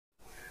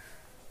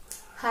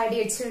Hi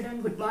dear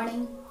children, good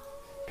morning.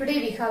 Today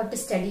we have to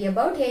study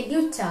about a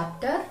new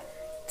chapter,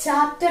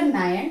 chapter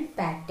 9,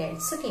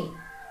 patterns. Okay.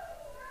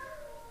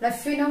 Now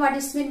if you know what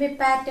is meant by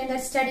pattern,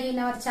 let's study in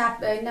our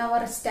chapter, in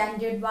our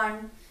standard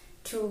 1,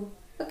 2.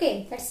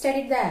 Okay, let's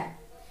study there.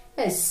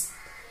 Yes.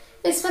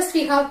 First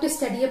we have to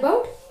study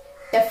about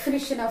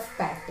definition of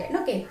pattern.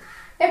 Okay.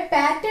 A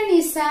pattern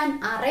is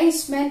an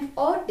arrangement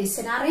or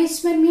design.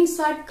 Arrangement means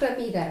what?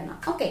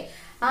 Kramikarana. Okay.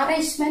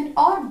 Arrangement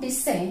or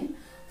design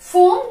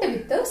formed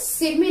with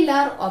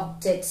similar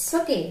objects.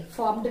 Okay.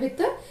 Formed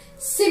with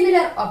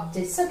similar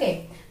objects.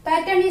 Okay.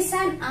 Pattern is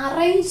an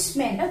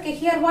arrangement. Okay.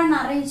 Here one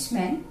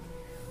arrangement.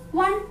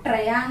 One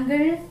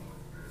triangle,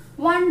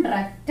 one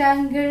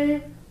rectangle,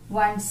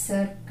 one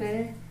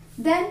circle.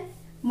 Then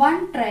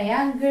one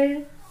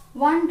triangle,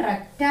 one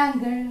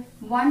rectangle,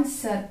 one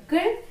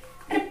circle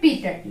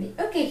repeatedly.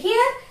 Okay,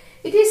 here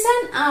it is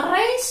an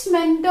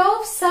arrangement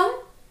of some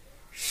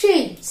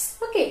shapes.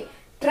 Okay,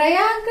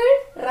 triangle,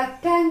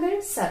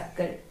 rectangle,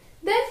 circle.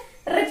 Then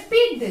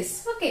repeat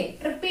this. Okay,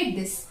 repeat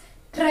this.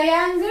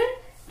 Triangle,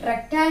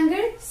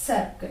 rectangle,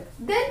 circle.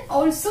 Then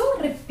also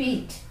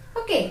repeat.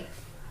 Okay,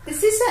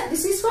 this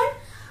is one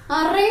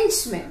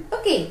arrangement.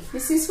 Okay,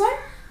 this is one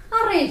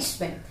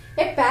arrangement.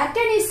 A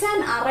pattern is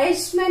an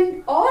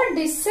arrangement or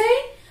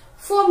design.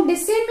 Form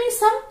design means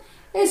some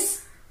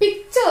is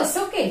pictures.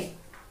 Okay,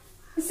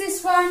 this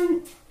is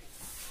one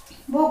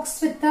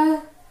box with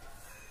the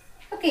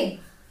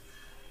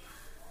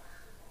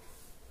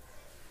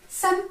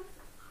some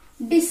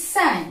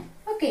design.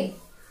 Okay,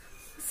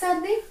 these are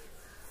the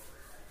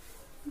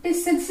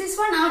design. This is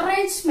one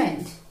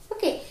arrangement.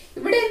 Okay,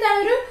 ഇവിടെ എന്താണ്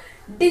ഒരു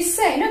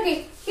design. Okay,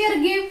 here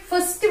give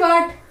first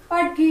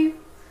what give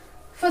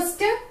first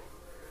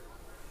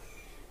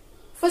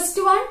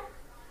one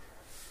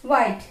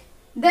white,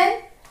 then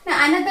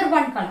another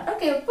one color.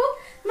 Okay, അപ്പോൾ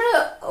നമ്മൾ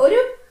ഒരു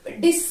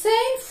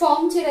design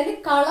form ചെയ്താൽ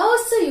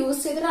colours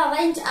use ചെയ്തൊരു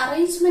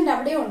arrangement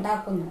അവിടെ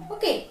ഉണ്ടാക്കുന്നു.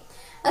 ഓക്കെ,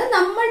 അത്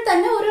നമ്മൾ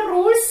തന്നെ ഒരു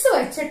റൂൾസ്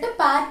വെച്ചിട്ട്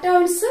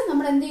പാറ്റേൺസ്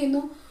നമ്മൾ എന്ത്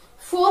ചെയ്യുന്നു,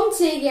 ഫോം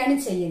ചെയ്യുകയാണ്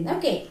ചെയ്യുന്നത്.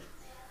 ഓക്കെ,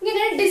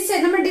 ഇങ്ങനെ ഡിസൈൻ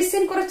നമ്മൾ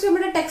ഡിസൈൻ കുറച്ച്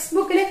നമ്മുടെ ടെക്സ്റ്റ്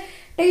ബുക്കിൽ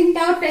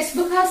text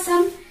book has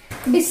some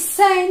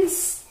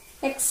designs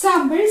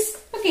examples.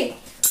 Okay,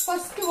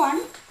 first one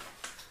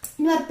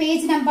your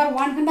page number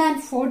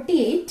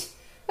 148.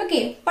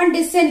 Okay, one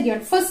design given.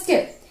 First,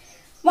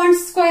 one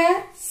square,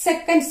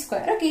 second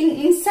square. Okay,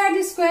 inside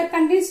the square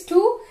contains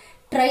two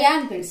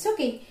triangles.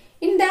 Okay,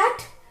 in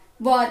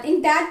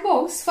that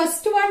box,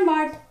 first one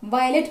what?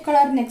 Violet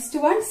color, next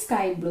one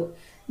sky blue.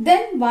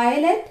 Then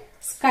violet,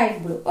 sky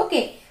blue.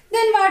 Okay,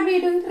 then what we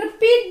do?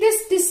 Repeat this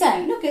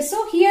design. Okay, so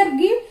here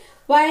give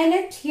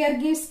violet, here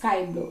give sky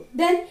blue.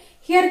 Then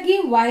here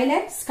give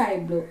violet, sky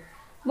blue.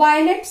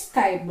 Violet,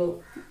 sky blue.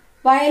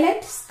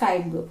 Violet, sky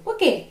blue.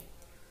 Okay,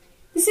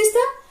 this is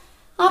the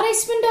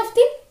arrangement of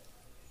the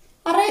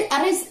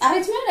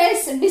arrangement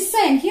as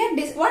design. Here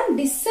one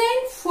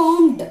design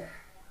formed.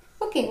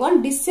 Okay, one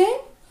design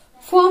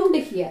formed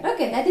here.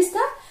 Okay, that is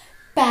the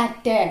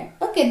pattern.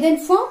 Okay, then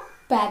form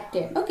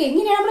pattern. Okay,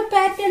 ഇങ്ങനെയാണ് നമ്മൾ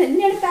pattern,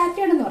 ഇങ്ങനെയാണ്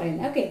pattern എന്ന്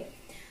പറയുന്നത്. Okay,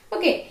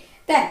 okay,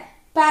 then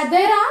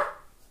there are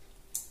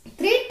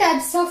three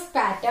types of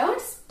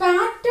patterns.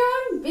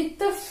 Pattern with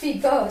the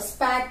figures.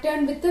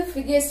 Pattern with the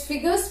figures.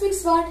 Figures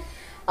means what?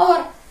 Our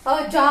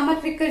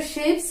geometrical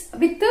shapes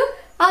with the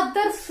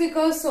other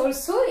figures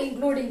also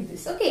including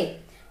this. Okay,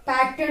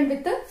 pattern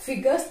with the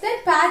figures. Then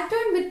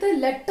pattern with the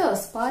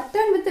letters.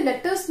 Pattern with the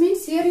letters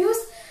means here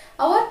use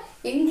our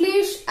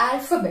English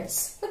alphabets.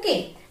 Okay,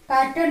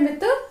 pattern with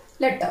the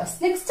letters.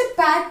 Next,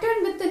 pattern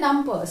with the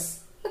numbers.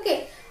 Okay,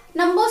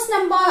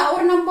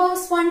 our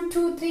numbers 1,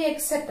 2, 3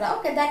 etc.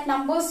 Okay, that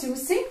numbers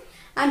using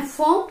and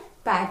form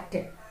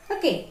pattern.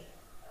 Okay,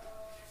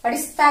 what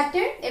is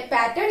pattern? A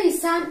pattern is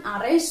an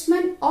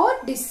arrangement or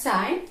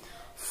design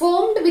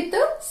formed with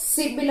a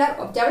similar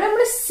object. അവിടെ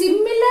നമ്മൾ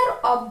similar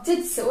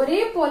objects,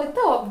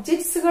 ഒരേപോലത്തെ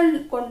ഒബ്ജക്ട്സുകൾ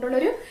കൊണ്ടുള്ള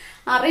ഒരു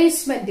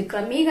arrangement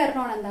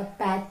ക്രമീകരണമാണ് എന്താ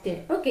pattern.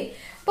 Okay,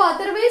 അപ്പൊ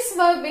otherwise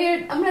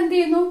നമ്മൾ എന്ത്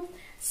ചെയ്യുന്നു,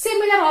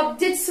 സിമിലർ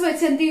ഒബ്ജക്ട്സ്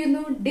വെച്ച് എന്ത്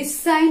ചെയ്യുന്നു,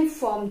 ഡിസൈൻ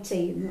ഫോം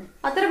ചെയ്യുന്നു.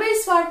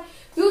 Otherwise what?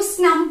 Use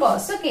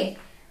numbers. Okay,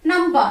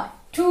 number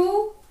 2,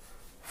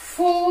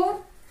 4,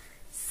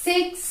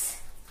 6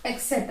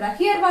 etc.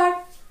 Here what?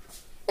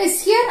 Is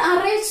here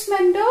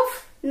arrangement of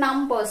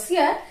numbers.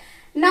 Here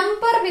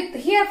number with,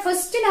 here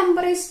first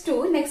number is 2,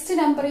 next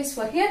number is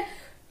 4. Here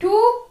 2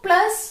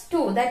 plus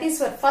 2, that is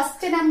what?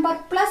 First number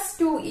plus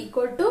 2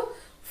 equal to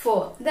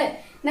 4. Then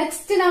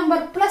next number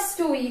plus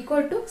 2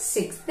 equal to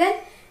 6. Then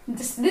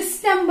this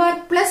number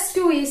plus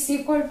 2 is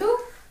equal to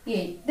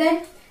 8. Then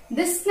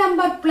this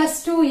number plus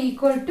 2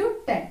 equal to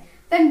 10.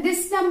 Then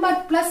this number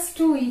plus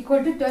 2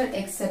 equal to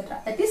 12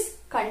 etc. That is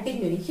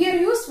continuing. Here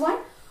use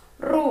one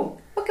rule.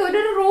 Okay, ഒരു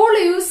rule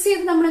use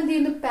ചെയ്ത് നമ്മൾ എന്ത്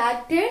ചെയ്യുന്നു,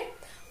 pattern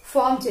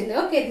form ചെയ്യുന്നു.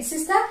 Okay, this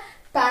is the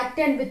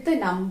pattern with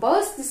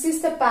numbers. This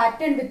is the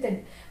pattern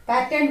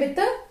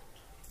with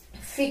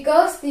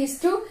figures, these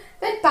two.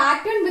 Then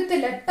pattern with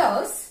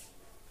letters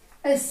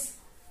is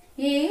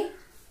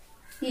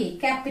A,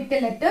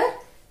 capital letter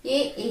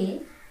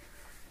A,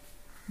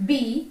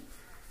 B,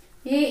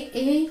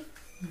 A,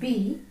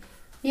 B,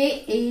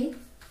 A, A,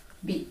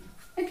 B.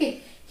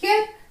 Okay,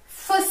 here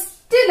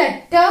first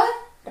letter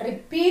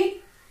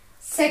repeat,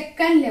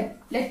 second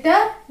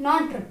letter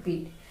not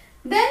repeat.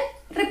 Then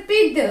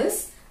repeat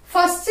this.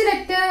 First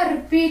letter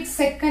repeat,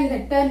 second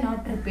letter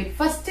not repeat.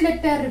 First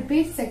letter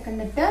repeat, second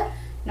letter.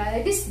 Now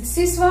this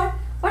is what?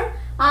 One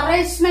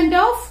arrangement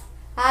of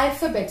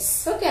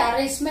alphabets. Okay,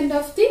 arrangement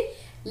of the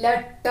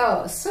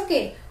letters.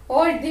 Okay,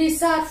 all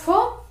these are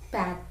for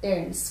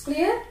patterns.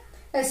 Clear?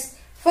 Yes.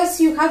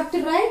 First you have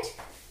to write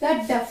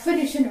the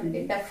definition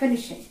only.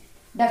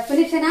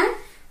 Definition and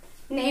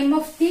name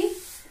of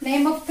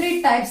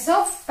three types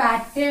of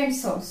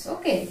patterns also.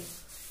 Okay.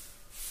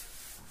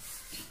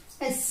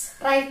 Yes,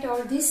 write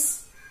all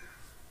this.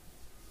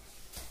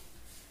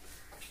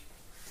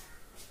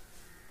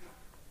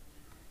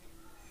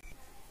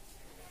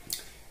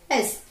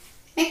 Yes.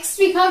 Next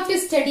we have to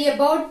study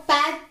about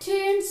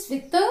patterns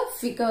with the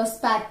figures.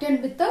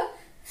 Pattern with the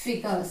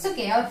figures.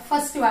 Okay, our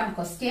first one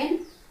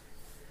question.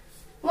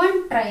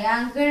 One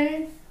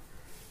triangle,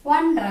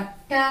 one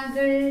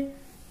rectangle,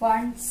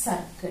 one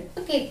circle.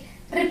 Okay,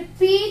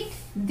 repeat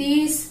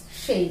these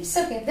shapes.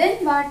 Okay,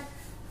 then what?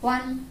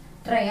 One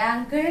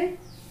triangle,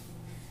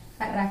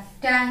 a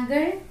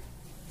rectangle,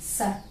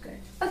 circle.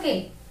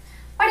 Okay,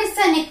 what is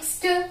the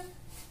next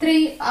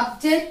three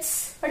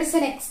objects? What is the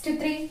next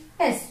three?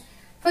 Yes,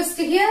 first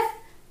here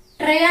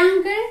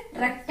triangle,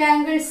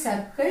 rectangle,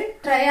 circle,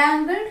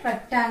 triangle,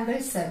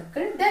 rectangle,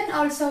 circle. Then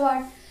also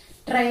what?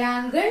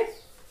 Triangle,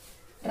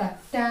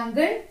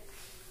 rectangle,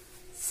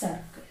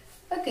 circle.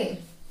 Okay,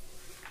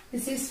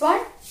 this is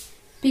what?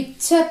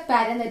 Picture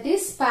pattern, that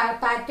is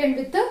pattern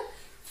with the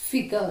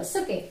figures.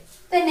 Okay,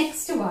 the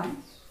next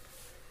one.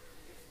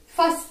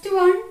 First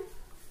one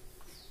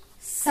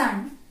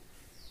sun,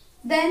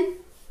 then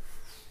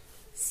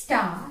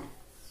star,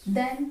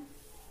 then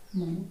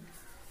moon.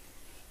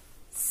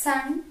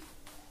 Sun,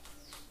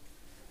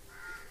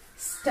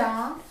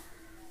 star,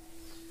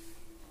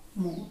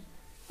 moon.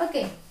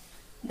 Okay,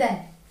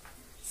 then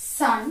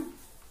sun,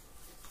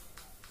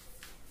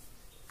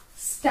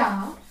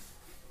 star,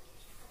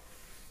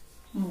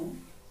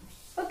 moon.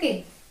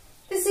 Okay,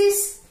 this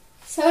is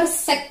our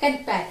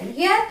second pattern.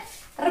 Here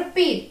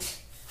repeat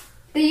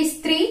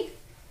these three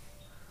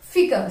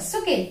figures.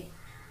 Okay,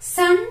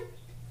 sun,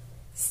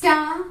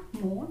 star,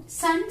 moon,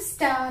 sun,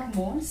 star,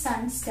 moon,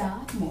 sun,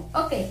 star, moon.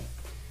 Okay,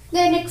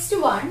 the next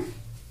one.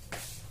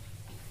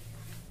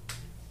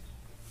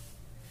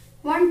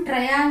 One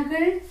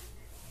triangle,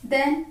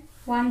 then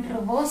one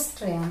reverse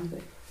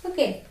triangle.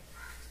 Okay,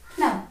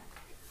 now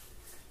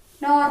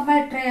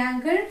normal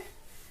triangle,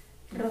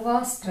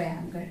 reverse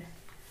triangle,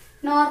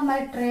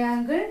 normal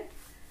triangle,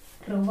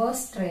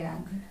 reverse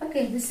triangle.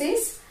 Okay, this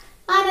is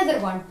another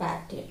one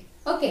pattern.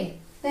 Okay,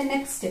 the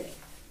next,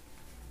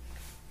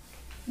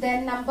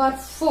 then number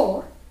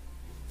 4,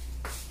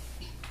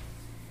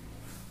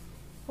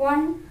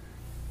 one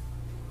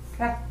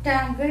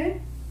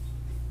rectangle,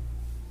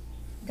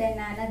 then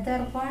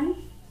another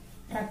one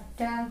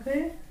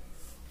rectangle,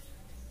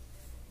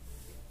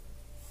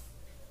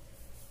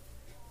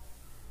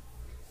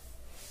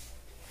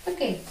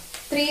 okay,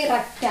 3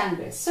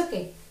 rectangles.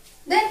 Okay,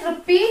 then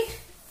repeat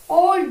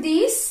all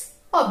these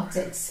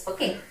objects.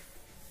 Okay,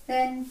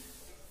 then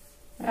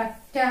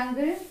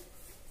rectangle,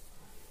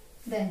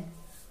 then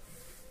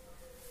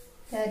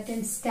that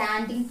in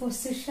standing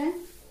position.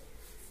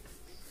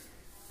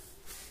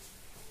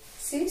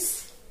 This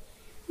is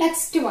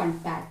next one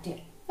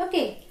pattern.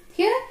 Okay,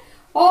 here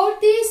all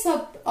these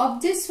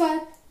objects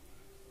were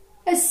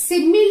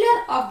similar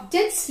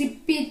objects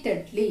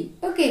repeatedly.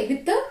 Okay,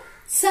 with the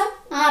some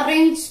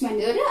arrangement.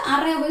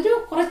 ഒരു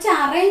കുറച്ച്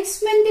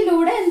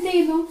arrangementലൂടെ എന്ത്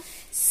ചെയ്യുന്നു?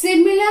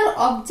 Similar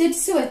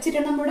objects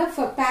വെച്ചിട്ട് നമ്മുടെ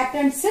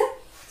patterns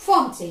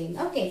form ചെയ്യുന്നു.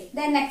 Okay,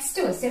 then next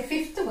question,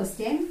 fifth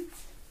question.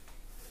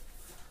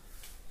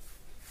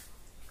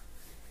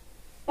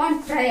 One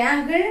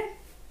triangle,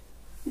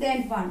 then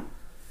one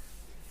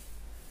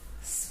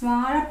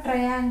smaller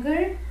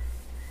triangle,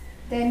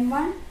 then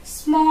one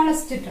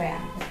smallest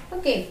triangle.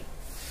 Okay,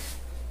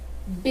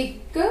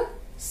 big,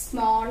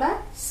 smaller,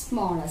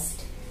 smallest.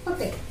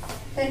 Okay,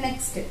 then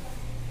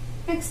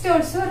next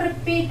also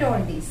repeat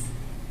all these.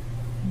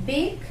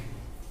 Big,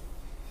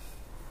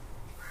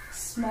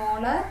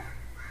 smaller,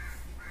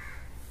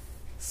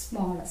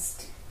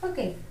 smallest.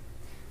 Okay,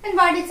 and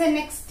what is the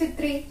next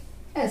 3?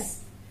 Yes,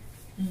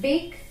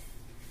 big,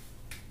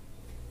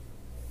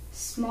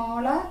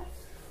 smaller,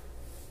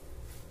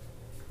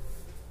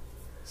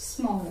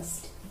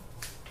 smallest.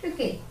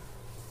 Okay,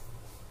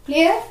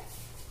 clear?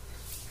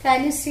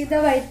 Can you see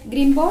the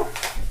green board,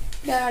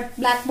 the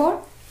black board?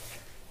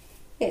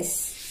 Yes.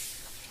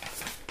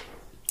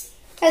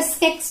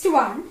 As next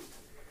one,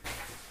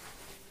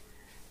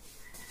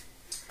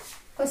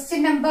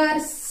 question number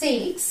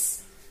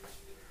 6.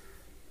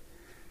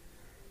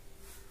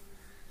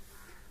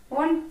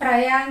 One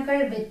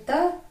triangle with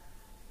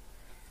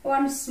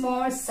one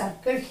small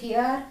circle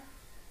here.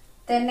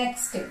 The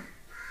next,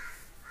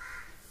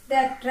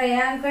 the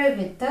triangle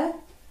with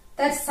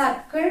the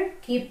circle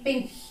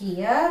keeping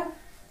here.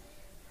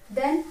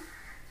 Then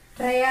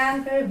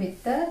triangle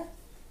with the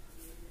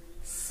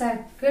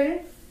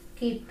circle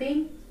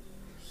keeping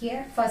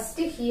here, first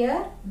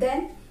here,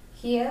 then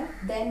here,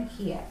 then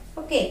here.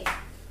 Okay,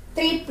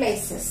 3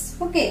 places.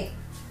 Okay,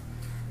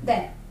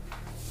 then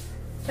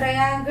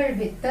triangle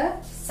with the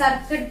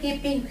circle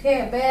keeping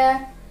here,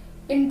 where?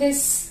 In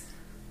this,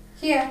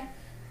 here,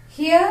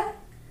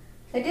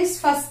 that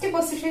is first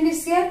position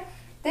is here,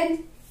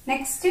 then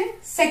next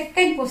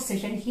second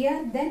position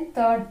here, then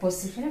third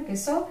position. Okay,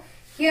 so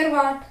here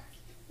what?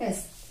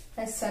 Yes,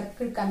 a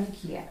circle coming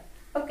here.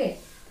 Okay,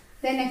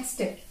 then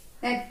next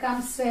that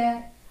comes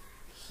where?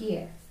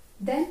 Here,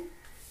 then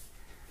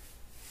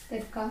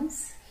that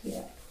comes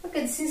here.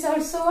 Okay, this is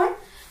also an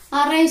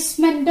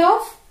arrangement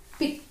of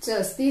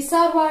pictures. These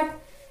are what?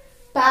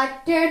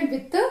 Pattern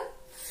with the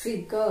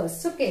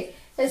figures. Okay,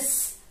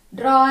 let's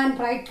draw and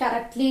write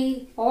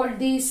correctly all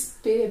these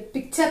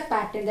picture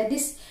pattern, that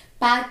is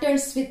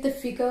patterns with the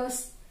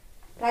figures.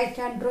 Write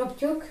and draw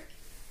chalk.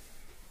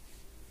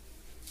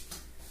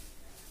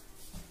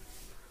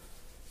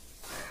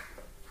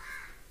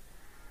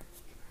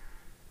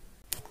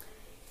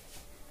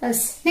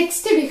 Yes.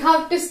 Next we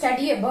have to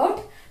study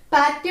about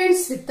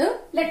patterns with the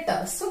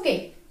letters.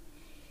 Okay,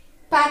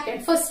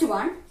 pattern, first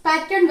one,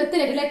 pattern with the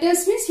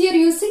letters means here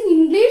using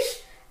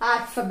English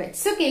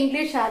alphabets. Okay,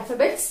 English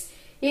alphabets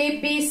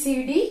A, B,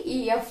 C, D,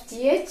 E, F,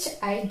 G, H,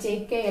 I,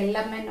 J, K, L,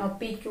 M, N, O,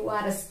 P, Q,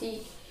 R, S,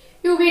 T,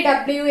 U, V,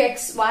 W,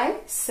 X, Y,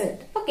 Z.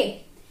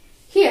 Okay,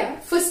 here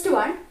first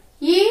one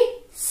A,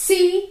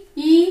 C,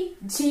 E,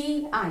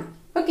 G, I.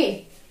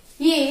 Okay,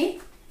 A,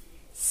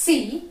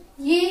 C,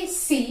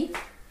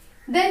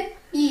 then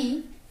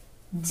E,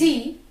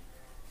 G,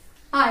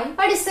 I.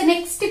 What is the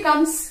next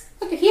comes?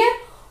 Okay, here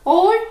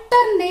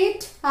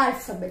alternate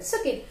alphabets.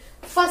 Okay,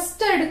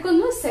 first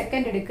edukkunnu,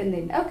 second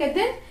edukkunnilla. Okay,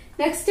 then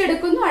next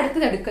edukkunnu,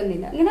 aduthathu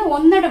edukunnilla. Ingane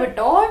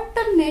onnadavittu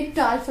alternate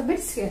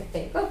alphabets here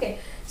take. Okay,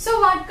 so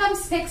what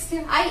comes next?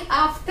 I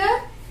after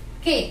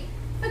K.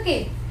 Okay,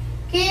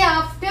 K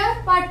after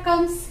what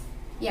comes?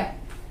 Yeah.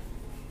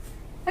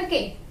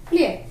 Okay,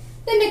 clear.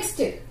 The next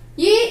A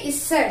is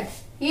Z.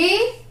 A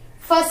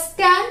first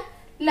and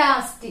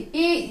last.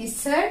 A is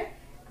Z,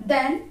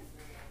 then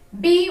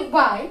B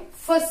Y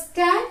first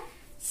and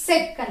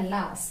second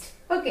last.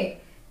 Okay,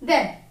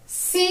 then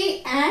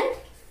C and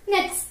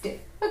next.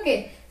 Okay,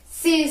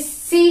 C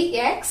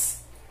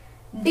X,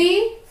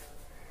 D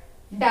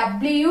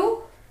W,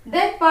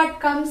 then what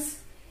comes?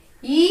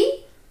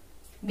 E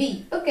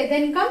V. Okay,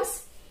 then comes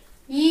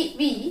E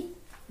V,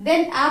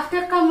 then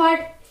after come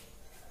what?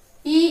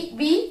 E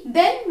V,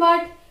 then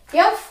what?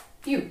 F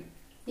U.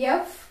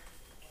 F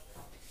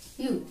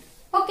U.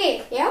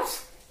 Okay, F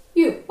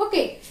U.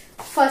 Okay,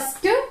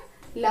 first,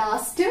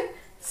 last,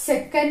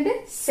 second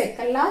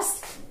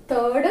last,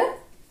 third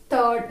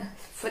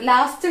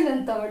last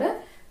and third.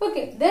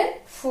 Okay, then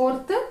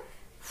fourth,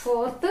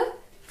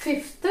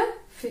 fifth,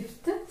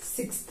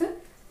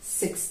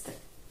 sixth.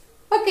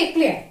 Okay,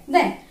 clear.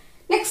 Then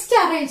next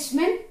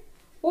arrangement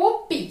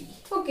OP.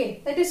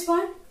 Okay, that is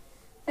one.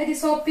 That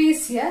is OP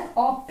is here.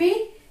 OP,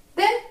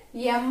 then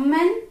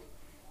MN,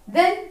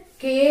 then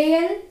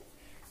KL,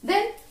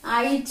 then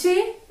IJ.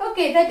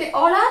 Okay, that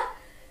all are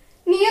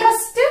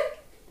nearest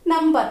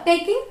number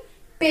taking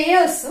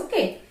pairs.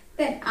 Okay,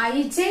 then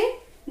IJ,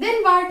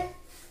 then what?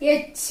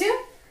 H,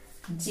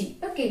 G.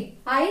 Okay,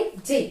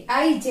 IJ,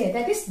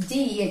 that is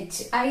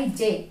GH,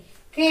 IJ,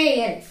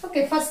 KL.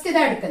 Okay, first that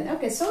edukkunnu.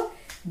 Okay, so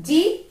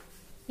G,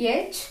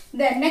 H,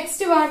 then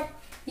next what?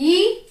 E,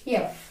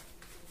 F.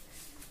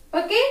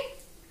 Okay,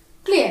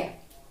 clear.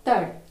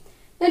 Third.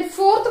 Then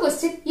fourth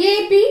question, A,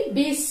 B,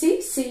 B,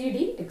 C, C,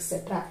 D,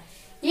 etc.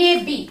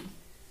 A, B,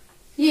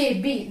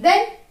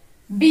 then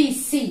B,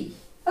 C.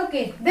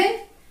 Okay, then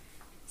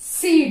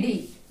C,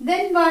 D,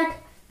 then what?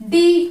 D,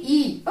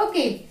 E.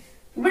 Okay,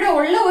 ഇവിടെ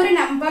ഉള്ള ഒരു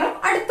നമ്പറും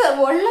അടുത്ത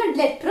ഉള്ള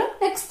letter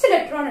next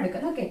letter ആണ്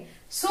എടുക്കുന്നത്. Okay,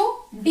 so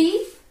D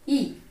E.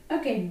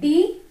 Okay, D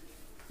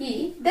E,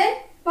 then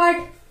what?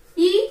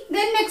 E,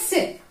 then next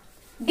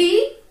D,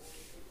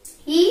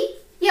 E,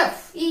 F.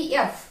 E,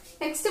 F.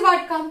 Next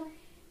what come?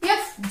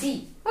 F, G.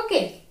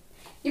 Okay,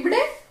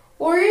 ഇവിടെ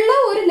ഉള്ള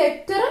ഒരു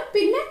ലെറ്റർ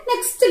പിന്നെ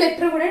നെക്സ്റ്റ്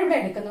ലെറ്റർ കൂടെ ഇവിടെ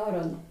എടുക്കുന്ന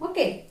ഓരോന്നും.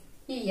 Okay,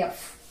 E,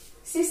 F.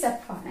 This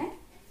F ആണ്.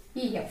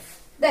 E, F.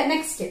 Then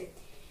next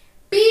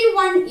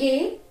P1A,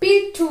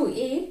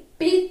 P2A,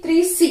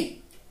 P3C.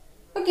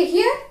 Okay,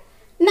 here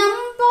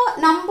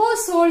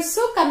numbers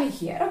also coming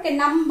here. Okay,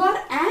 number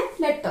and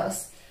letters.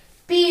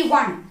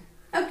 P1.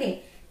 Okay,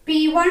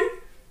 P1,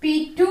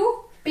 P2,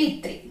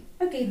 P3.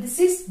 Okay, this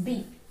is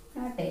B.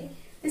 Not A.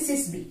 This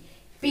is B.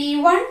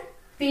 P1,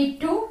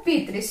 P2,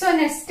 P3. So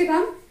next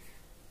come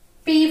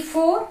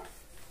P4,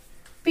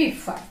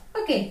 P5.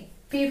 Okay,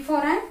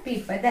 P4 and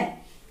P5. Then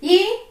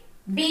A,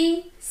 B,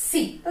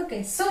 C.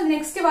 Okay, so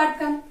next what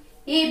come?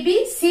 A, B,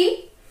 C,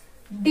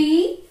 D,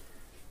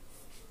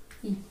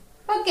 E.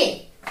 Okay,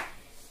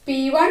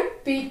 P1,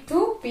 P2,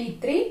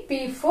 P3,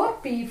 P4,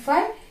 P5.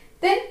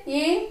 Then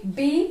A,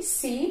 B,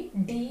 C,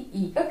 D,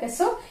 E. Okay,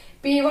 so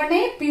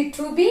P1A,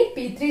 P2B,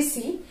 P3C,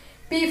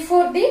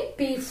 P4D,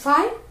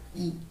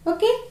 P5E.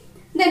 Okay,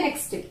 the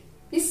next Z,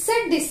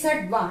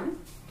 Z1,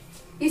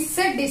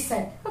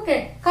 Z.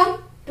 Okay,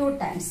 come 2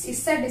 times.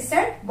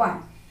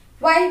 Z1,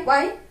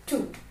 Y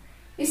 2,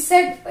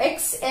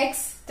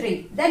 X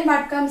 3. Then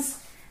what comes?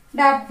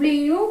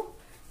 W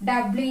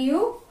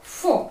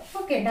 4.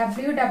 Okay,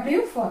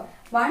 W 4.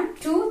 1,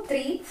 2,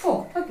 3,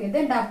 4. Okay,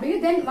 then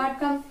W. Then what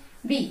comes?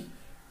 V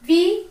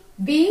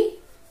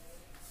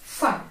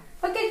 5.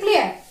 Okay,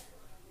 clear?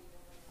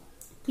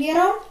 Clear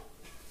out?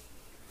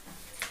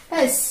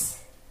 Yes.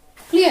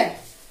 Clear?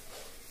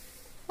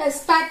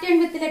 Yes, pattern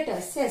with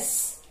letters.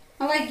 Yes.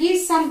 Now I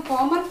give some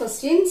homework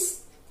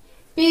questions.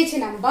 Page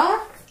number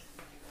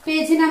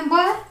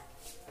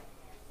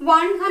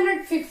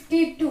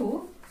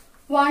 152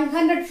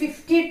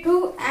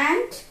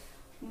 and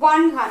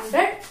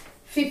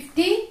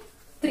 153.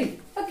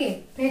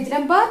 Okay, page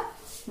number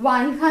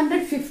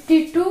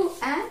 152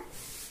 and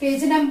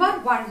page number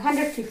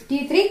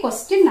 153.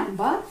 Question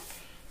number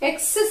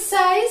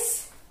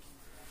exercise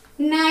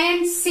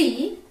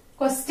 9C.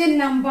 Question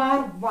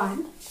number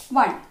 1.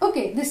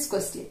 Okay, this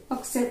question.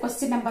 Okay,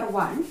 question number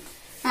 1.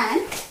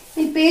 And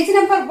in page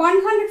number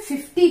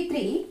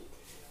 153,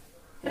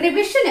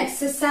 revision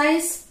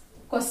exercise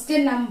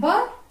question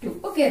number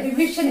 2. Okay,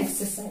 revision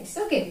exercise.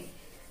 Okay,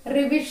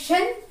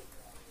 revision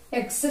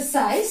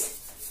exercise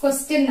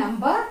question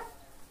number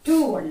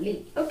 2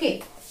 only.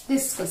 Okay,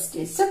 this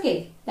question is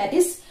okay. That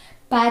is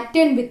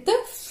pattern with the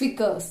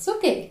figures.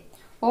 Okay,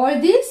 all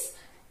these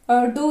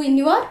do in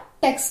your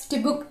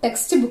textbook.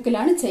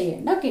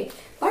 Okay,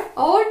 but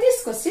all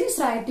these questions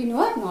write in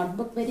your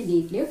notebook very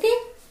neatly. Okay,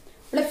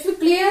 but if you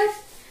clear,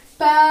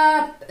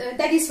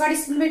 that is what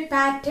is meant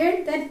by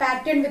pattern. Then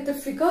pattern with the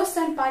figures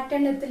and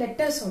pattern with the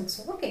letters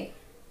also. Okay,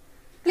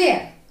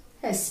 clear?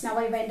 Yes. Now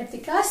I wind up the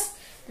class.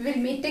 We will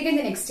meet again in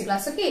the next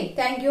class. Okay,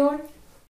 thank you all.